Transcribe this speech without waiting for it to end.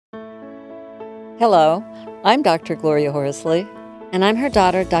Hello, I'm Dr. Gloria Horsley. And I'm her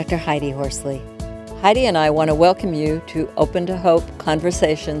daughter, Dr. Heidi Horsley. Heidi and I want to welcome you to Open to Hope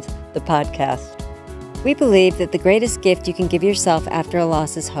Conversations, the podcast. We believe that the greatest gift you can give yourself after a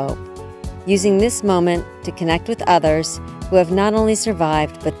loss is hope, using this moment to connect with others who have not only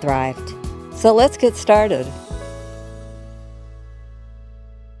survived but thrived. So let's get started.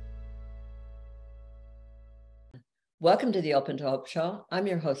 Welcome to the Open to Hope Show. I'm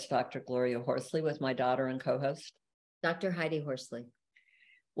your host, Dr. Gloria Horsley, with my daughter and co-host, Dr. Heidi Horsley.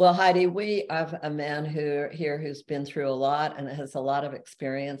 Well, Heidi, we have a man who's been through a lot and has a lot of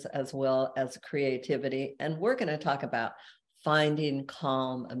experience as well as creativity. And we're going to talk about finding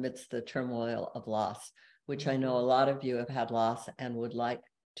calm amidst the turmoil of loss, which I know a lot of you have had loss and would like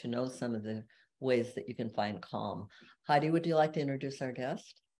to know some of the ways that you can find calm. Heidi, would you like to introduce our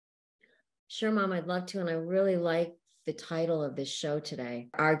guest? Sure, Mom, I'd love to. And I really like the title of this show today.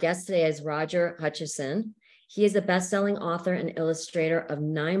 Our guest today is Roger Hutchison. He is a best-selling author and illustrator of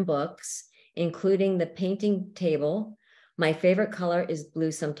 9 books, including The Painting Table, My Favorite Color is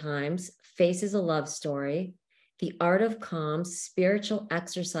Blue Sometimes, Face is a Love Story, The Art of Calm, Spiritual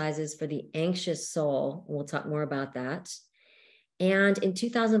Exercises for the Anxious Soul. We'll talk more about that. And in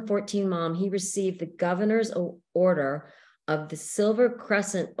 2014, Mom, he received the Governor's Order of the Silver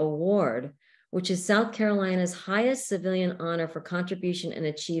Crescent Award, which is South Carolina's highest civilian honor for contribution and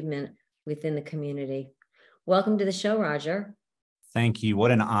achievement within the community. Welcome to the show, Roger. Thank you.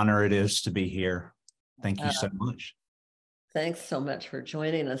 What an honor it is to be here. Thank you so much. Thanks so much for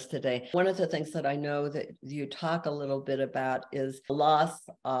joining us today. One of the things that I know that you talk a little bit about is the loss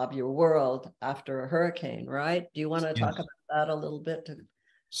of your world after a hurricane, right? Do you want to talk about that a little bit?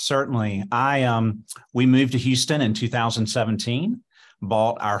 Certainly. We moved to Houston in 2017,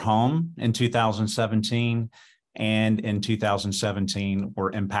 bought our home in 2017, and in 2017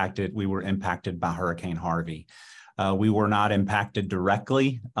 we were impacted by Hurricane Harvey. We were not impacted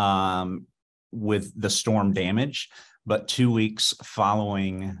directly with the storm damage, but 2 weeks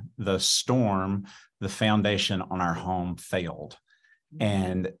following the storm, the foundation on our home failed.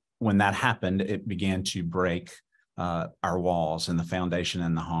 And when that happened, it began to break our walls, and the foundation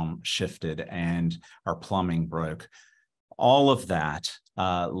in the home shifted and our plumbing broke. All of that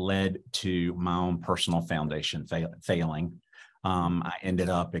led to my own personal foundation failing. I ended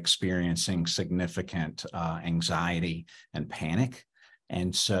up experiencing significant anxiety and panic.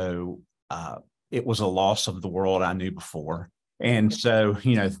 And so it was a loss of the world I knew before. And so,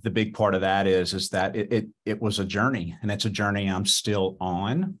 the big part of that is that it was a journey, and it's a journey I'm still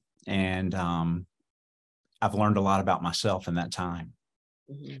on. And I've learned a lot about myself in that time.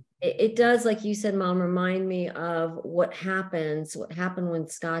 It does, like you said, Mom, remind me of what happened when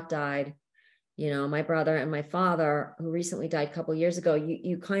Scott died. My brother and my father, who recently died a couple of years ago,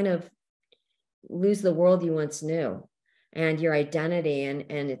 you kind of lose the world you once knew and your identity. And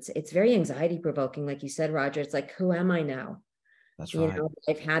it's very anxiety provoking. Like you said, Roger, it's like, who am I now? That's right.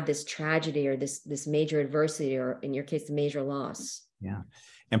 I've had this tragedy or this major adversity, or in your case, the major loss. Yeah.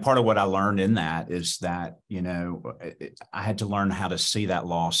 And part of what I learned in that is that, I had to learn how to see that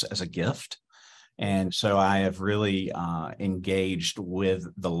loss as a gift. And so I have really engaged with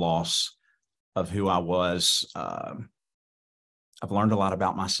the loss of who I was. I've learned a lot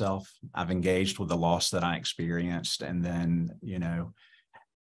about myself. I've engaged with the loss that I experienced, and then,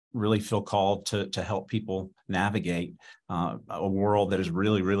 really feel called to help people navigate a world that is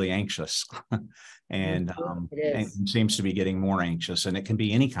really, really anxious and seems to be getting more anxious, and it can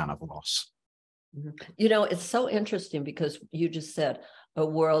be any kind of loss. It's so interesting because you just said a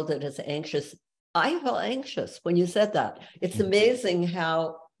world that is anxious. I felt anxious when you said that. It's amazing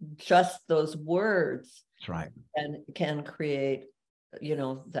how just those words can create,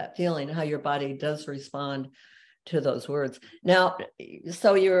 that feeling, how your body does respond to those words. Now,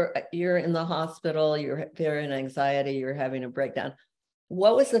 so you're in the hospital, you're feeling anxiety, you're having a breakdown.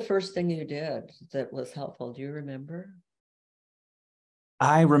 What was the first thing you did that was helpful? Do you remember?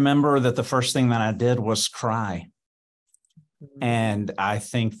 I remember that the first thing that I did was cry. And I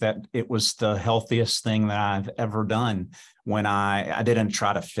think that it was the healthiest thing that I've ever done. When I didn't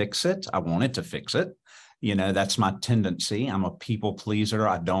try to fix it. I wanted to fix it. That's my tendency. I'm a people pleaser.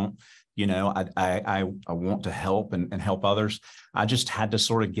 I don't, I want to help and help others. I just had to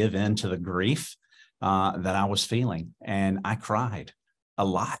sort of give in to the grief that I was feeling. And I cried a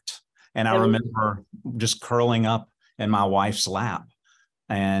lot. And I remember just curling up in my wife's lap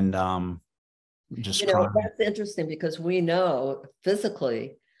and just crying. That's interesting because we know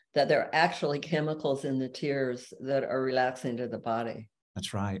physically that there are actually chemicals in the tears that are relaxing to the body.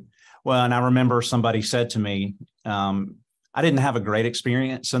 That's right. Well, and I remember somebody said to me, I didn't have a great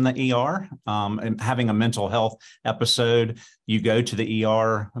experience in the ER. And having a mental health episode, you go to the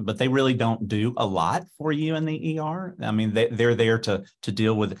ER, but they really don't do a lot for you in the ER. I mean, they're there to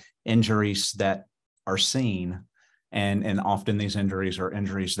deal with injuries that are seen. And often these injuries are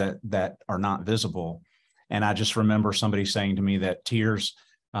injuries that are not visible. And I just remember somebody saying to me that tears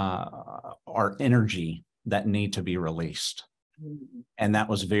are energy that need to be released. And that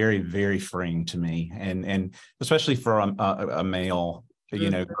was very, very freeing to me. And especially for a male,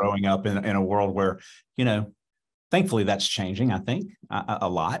 growing up in a world where, thankfully that's changing, I think, a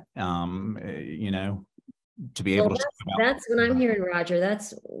lot, to be able to. That's what I'm hearing, Roger.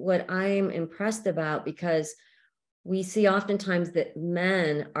 That's what I'm impressed about, because we see oftentimes that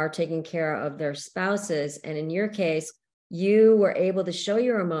men are taking care of their spouses. And in your case, you were able to show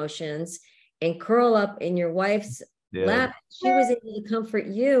your emotions and curl up in your wife's lap. She was able to comfort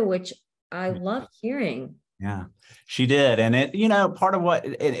you, which I love hearing. Yeah, she did. And it, part of what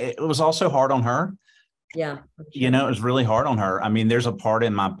it was also hard on her. Yeah. Sure. It was really hard on her. I mean, there's a part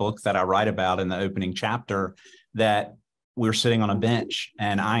in my book that I write about in the opening chapter that we're sitting on a bench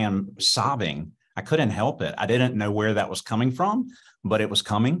and I am sobbing. I couldn't help it. I didn't know where that was coming from, but it was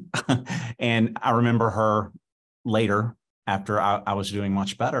coming. And I remember her later, after I was doing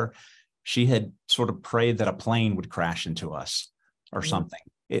much better, she had sort of prayed that a plane would crash into us or something.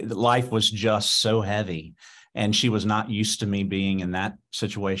 Life was just so heavy. And she was not used to me being in that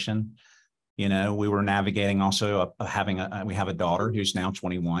situation. We were navigating also we have a daughter who's now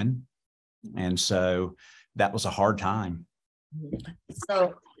 21. And so that was a hard time.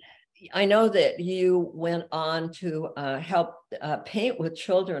 So I know that you went on to help paint with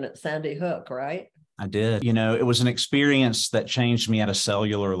children at Sandy Hook, right? I did. It was an experience that changed me at a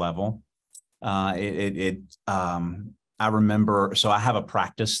cellular level. I remember, so I have a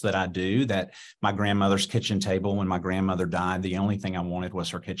practice that I do, that my grandmother's kitchen table, when my grandmother died, the only thing I wanted was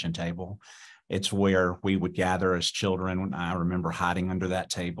her kitchen table. It's where we would gather as children. I remember hiding under that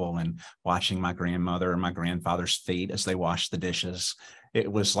table and watching my grandmother and my grandfather's feet as they washed the dishes. It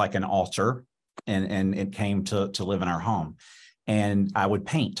was like an altar, and it came to live in our home. And I would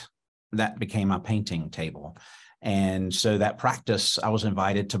paint. That became my painting table. And so that practice, I was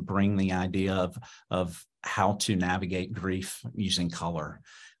invited to bring the idea of how to navigate grief using color,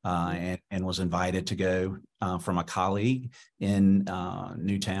 and was invited to go from a colleague in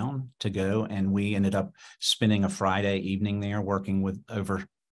Newtown to go. And we ended up spending a Friday evening there working with over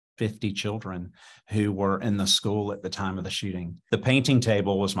 50 children who were in the school at the time of the shooting. The Painting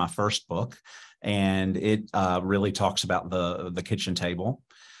Table was my first book, and it really talks about the kitchen table.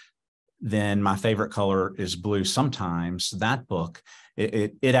 Then My Favorite Color is Blue Sometimes. That book,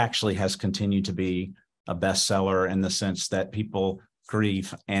 it actually has continued to be a bestseller in the sense that people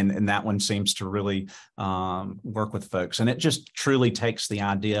grieve, and that one seems to really work with folks. And it just truly takes the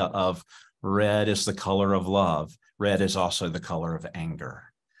idea of red is the color of love. Red is also the color of anger,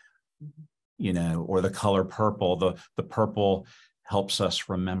 or the color purple. The purple helps us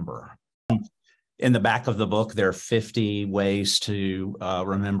remember. In the back of the book, there are 50 ways to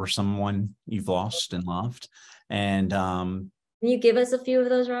remember someone you've lost and loved. And can you give us a few of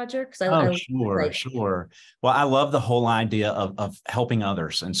those, Roger? Sure. Well, I love the whole idea of helping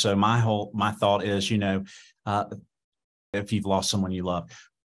others. And so my thought is, if you've lost someone you love,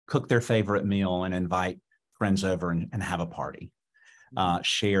 cook their favorite meal and invite friends over and have a party.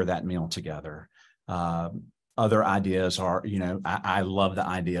 Share that meal together. Other ideas are, I love the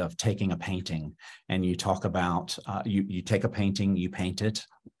idea of taking a painting, and you talk about, you take a painting, you paint it,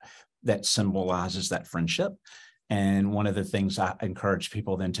 that symbolizes that friendship. And one of the things I encourage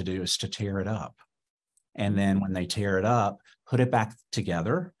people then to do is to tear it up. And then when they tear it up, put it back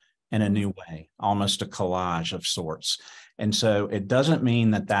together in a new way, almost a collage of sorts. And so it doesn't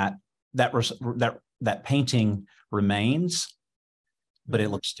mean that painting remains, but it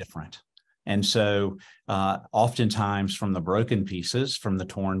looks different. And so oftentimes from the broken pieces, from the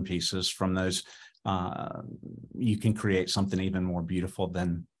torn pieces, from those, you can create something even more beautiful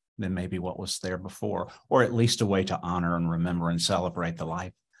than maybe what was there before, or at least a way to honor and remember and celebrate the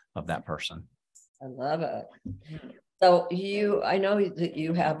life of that person. I love it. So I know that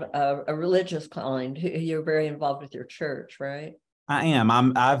you have a religious calling. You're very involved with your church, right? I am.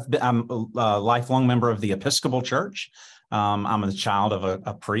 I'm a lifelong member of the Episcopal Church. I'm a child of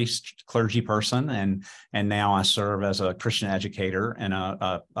a priest, clergy person, and now I serve as a Christian educator in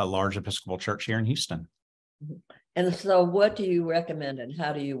a large Episcopal church here in Houston. And so what do you recommend, and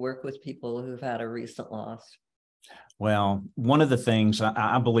how do you work with people who've had a recent loss? Well, one of the things,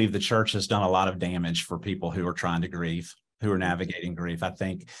 I believe the church has done a lot of damage for people who are trying to grieve. who are navigating grief. I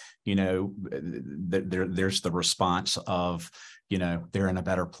think, there's the response of, they're in a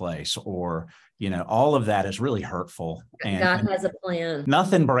better place, or, all of that is really hurtful. And God has a plan.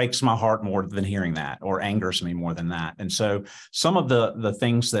 Nothing breaks my heart more than hearing that, or angers me more than that. And so some of the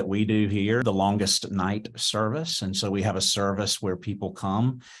things that we do here, the longest night service. And so we have a service where people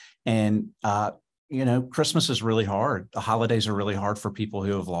come, and, Christmas is really hard. The holidays are really hard for people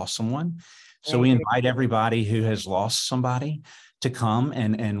who have lost someone. So we invite everybody who has lost somebody to come,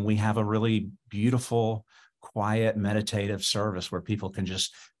 and we have a really beautiful, quiet, meditative service where people can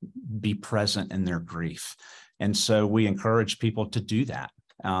just be present in their grief. And so we encourage people to do that.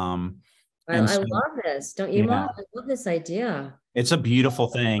 I love this. Don't you, Mom? I love this idea. It's a beautiful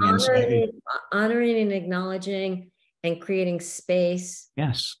thing. Honoring and acknowledging and creating space.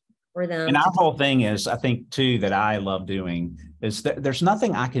 Yes. For them. And our whole thing is, I think too, that I love doing is that there's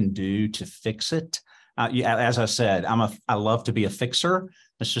nothing I can do to fix it. As I said, I love to be a fixer.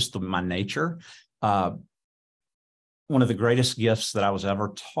 It's just my nature. One of the greatest gifts that I was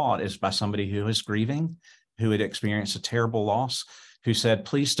ever taught is by somebody who is grieving, who had experienced a terrible loss, who said,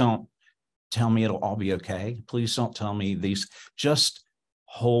 please don't tell me it'll all be okay. Please don't tell me these, just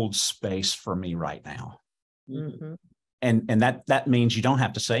hold space for me right now. Mm-hmm. And that means you don't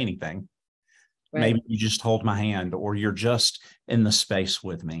have to say anything. Right. Maybe you just hold my hand, or you're just in the space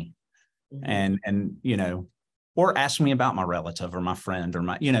with me. Mm-hmm. And or ask me about my relative or my friend or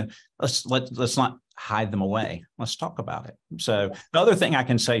my, let's not hide them away. Let's talk about it. So the other thing I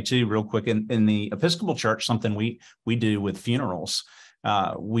can say too, real quick, in the Episcopal Church, something we do with funerals,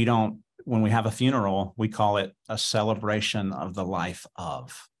 when we have a funeral, we call it a celebration of the life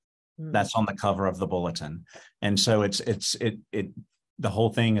of. That's on the cover of the bulletin. And so the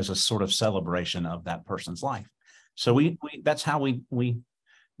whole thing is a sort of celebration of that person's life. So that's how we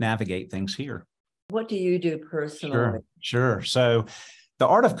navigate things here. What do you do personally? Sure. So the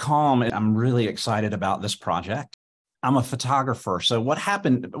Art of Calm, I'm really excited about this project. I'm a photographer. So what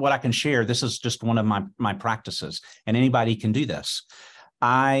I can share, this is just one of my practices, and anybody can do this.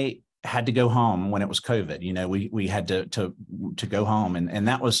 I had to go home when it was COVID. We had to go home, and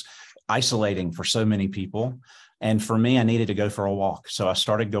that was isolating for so many people. And for me, I needed to go for a walk. So I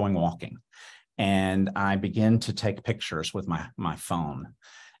started going walking, and I began to take pictures with my phone.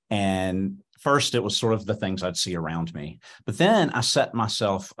 And first, it was sort of the things I'd see around me. But then I set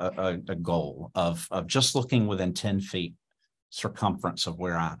myself a goal of just looking within 10 feet circumference of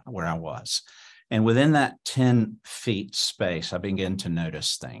where I was. And within that 10 feet space, I began to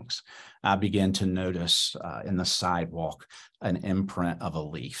notice things. I began to notice in the sidewalk an imprint of a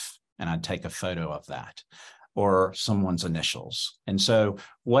leaf, and I'd take a photo of that, or someone's initials. And so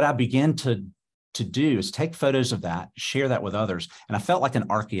what I began to do is take photos of that, share that with others. And I felt like an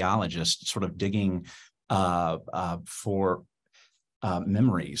archaeologist sort of digging for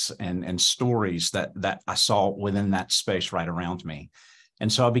memories and stories that I saw within that space right around me.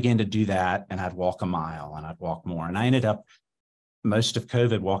 And so I began to do that, and I'd walk a mile, and I'd walk more. And I ended up most of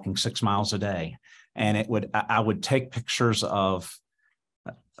COVID walking 6 miles a day. And I would take pictures of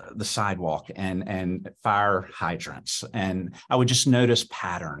the sidewalk and fire hydrants, and I would just notice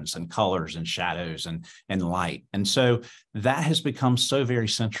patterns and colors and shadows and light. And so that has become so very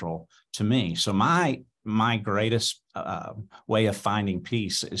central to me. So my greatest way of finding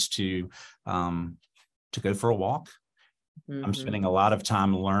peace is to go for a walk. Mm-hmm. I'm spending a lot of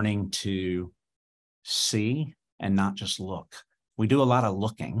time learning to see and not just look. We do a lot of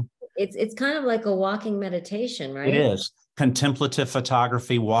looking. It's kind of like a walking meditation, right? It is. Contemplative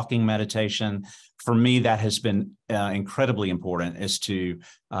photography, walking meditation. For me, that has been incredibly important, is to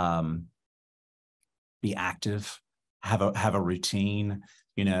be active, have a routine.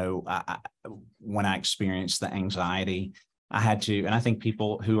 When I experienced the anxiety, I had to, and I think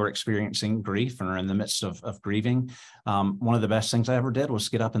people who are experiencing grief and are in the midst of grieving, one of the best things I ever did was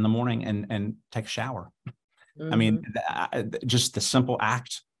get up in the morning and take a shower. Mm-hmm. I mean, just the simple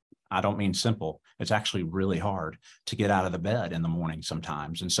act. I don't mean simple. It's actually really hard to get out of the bed in the morning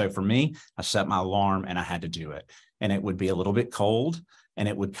sometimes. And so for me, I set my alarm and I had to do it. And it would be a little bit cold, and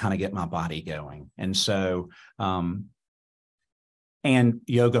it would kind of get my body going. And so, and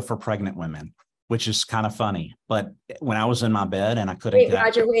yoga for pregnant women, which is kind of funny. But when I was in my bed and I couldn't get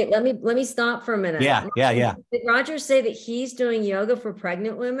Roger, let me stop for a minute. Yeah. Did Roger say that he's doing yoga for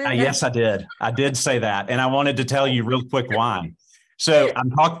pregnant women? Yes, I did. I did say that. And I wanted to tell you real quick why. So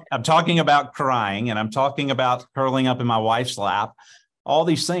I'm talking about crying, and I'm talking about curling up in my wife's lap, all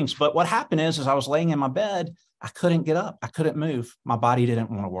these things. But what happened is I was laying in my bed, I couldn't get up. I couldn't move. My body didn't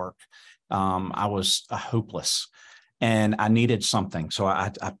want to work. I was hopeless, and I needed something. So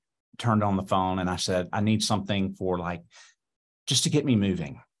I turned on the phone and I said, I need something for like just to get me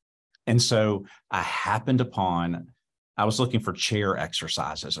moving. And so I was looking for chair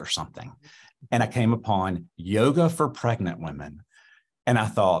exercises or something. And I came upon yoga for pregnant women. And I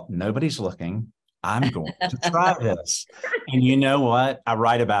thought, nobody's looking. I'm going to try this. And you know what? I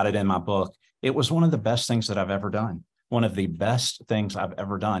write about it in my book. It was one of the best things that I've ever done. One of the best things I've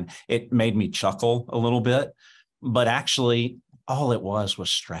ever done. It made me chuckle a little bit, but actually all it was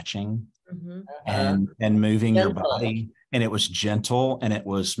stretching and moving your body. And it was gentle and it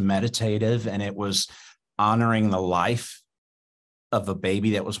was meditative and it was honoring the life of a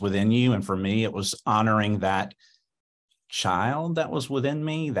baby that was within you. And for me, it was honoring that child that was within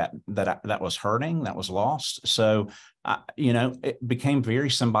me that was hurting, that was lost. So, it became very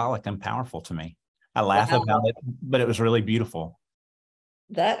symbolic and powerful to me. I laugh about it, but it was really beautiful.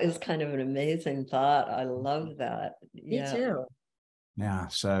 That is kind of an amazing thought. I love that. Me too. Yeah.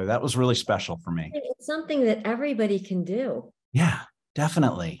 So that was really special for me. It's something that everybody can do. Yeah,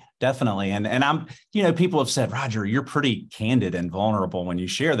 definitely. Definitely. And I'm, people have said, Roger, you're pretty candid and vulnerable when you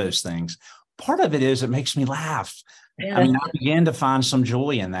share those things. Part of it is it makes me laugh. Yeah. I mean, I began to find some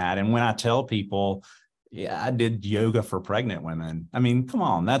joy in that. And when I tell people, yeah, I did yoga for pregnant women. I mean, come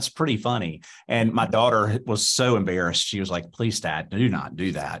on, that's pretty funny. And my daughter was so embarrassed. She was like, please, Dad, do not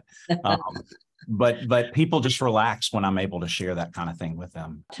do that. But people just relax when I'm able to share that kind of thing with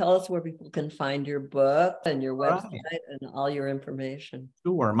them. Tell us where people can find your book and your website and all your information.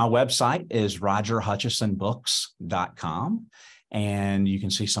 Sure. My website is rogerhutchisonbooks.com. And you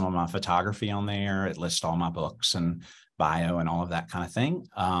can see some of my photography on there. It lists all my books and bio and all of that kind of thing.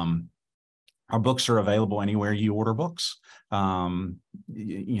 Our books are available anywhere you order books. Any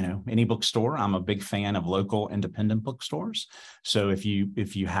bookstore. I'm a big fan of local independent bookstores. So if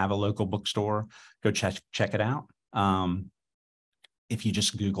you have a local bookstore, go check it out. If you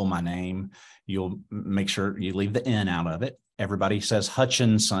just Google my name, you'll make sure you leave the N out of it. Everybody says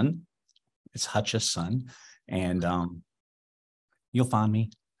Hutchinson. It's Hutchison. And you'll find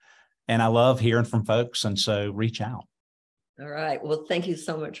me. And I love hearing from folks. And so reach out. All right. Well, thank you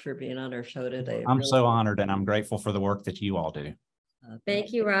so much for being on our show today. I'm so honored and I'm grateful for the work that you all do.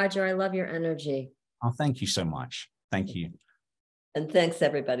 Thank you, Roger. I love your energy. Oh, thank you so much. Thank you. And thanks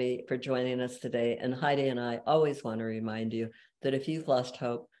everybody for joining us today. And Heidi and I always want to remind you that if you've lost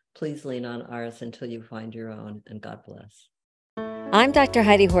hope, please lean on ours until you find your own, and God bless. I'm Dr.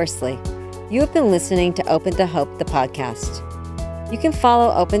 Heidi Horsley. You have been listening to Open to Hope, the podcast. You can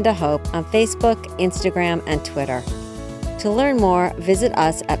follow Open to Hope on Facebook, Instagram, and Twitter. To learn more, visit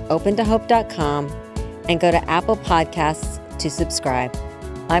us at opentohope.com and go to Apple Podcasts to subscribe.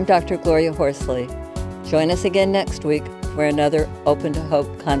 I'm Dr. Gloria Horsley. Join us again next week for another Open to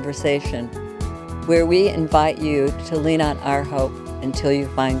Hope conversation, where we invite you to lean on our hope until you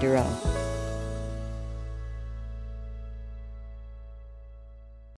find your own.